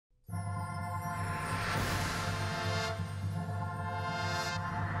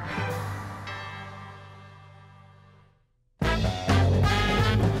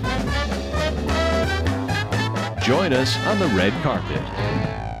Join us on the red carpet.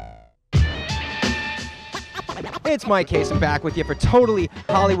 It's Mike Kasem back with you for Totally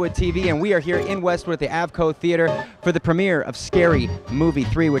Hollywood TV, and we are here in Westwood at the Avco Theater for the premiere of Scary Movie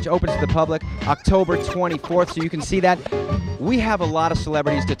 3, which opens to the public October 24th, so you can see that. We have a lot of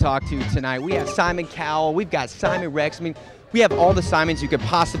celebrities to talk to tonight. We have Simon Cowell, we've got Simon Rex. I mean, we have all the Simons you could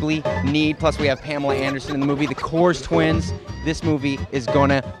possibly need, plus we have Pamela Anderson in the movie, the Coors twins. This movie is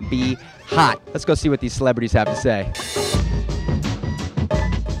gonna be hot. Let's go see what these celebrities have to say.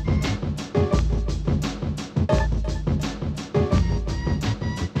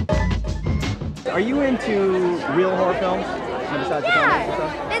 Are you into real horror films?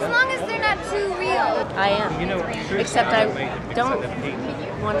 Yeah, as long as they're not too real. I am, except I don't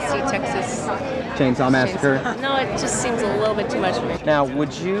want to see Texas Chainsaw Massacre? No, it just seems a little bit too much for me. Now,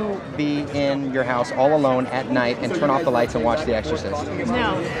 would you be in your house all alone at night and turn off the lights and watch The Exorcist?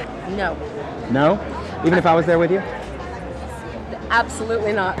 No. No. No? Even if I was there with you?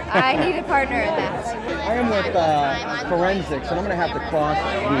 Absolutely not. I need a partner in that. I am with forensics, and I'm going to have to cross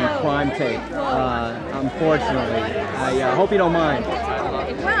the crime tape, unfortunately. I hope you don't mind.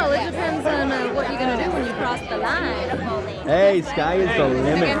 Well, it depends on what you're going to do when you cross the line. Hey, sky is the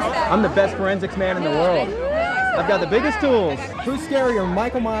limit. I'm the best forensics man in the world. I've got the biggest tools. Who's scarier,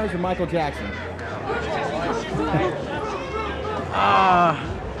 Michael Myers or Michael Jackson?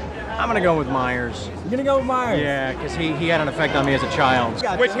 I'm gonna go with Myers. You're gonna go with Myers? Yeah, because he had an effect on me as a child.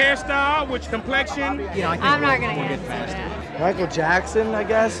 Which hairstyle, which complexion? You know, I think I'm not going to we'll get get past it. Michael Jackson, I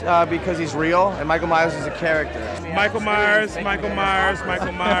guess, because he's real, and Michael Myers is a character. Michael Myers, Michael Myers,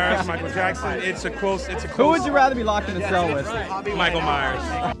 Michael Myers, Michael Jackson. It's a close. Who would you rather be locked in a cell with? Michael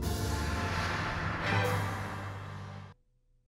Myers.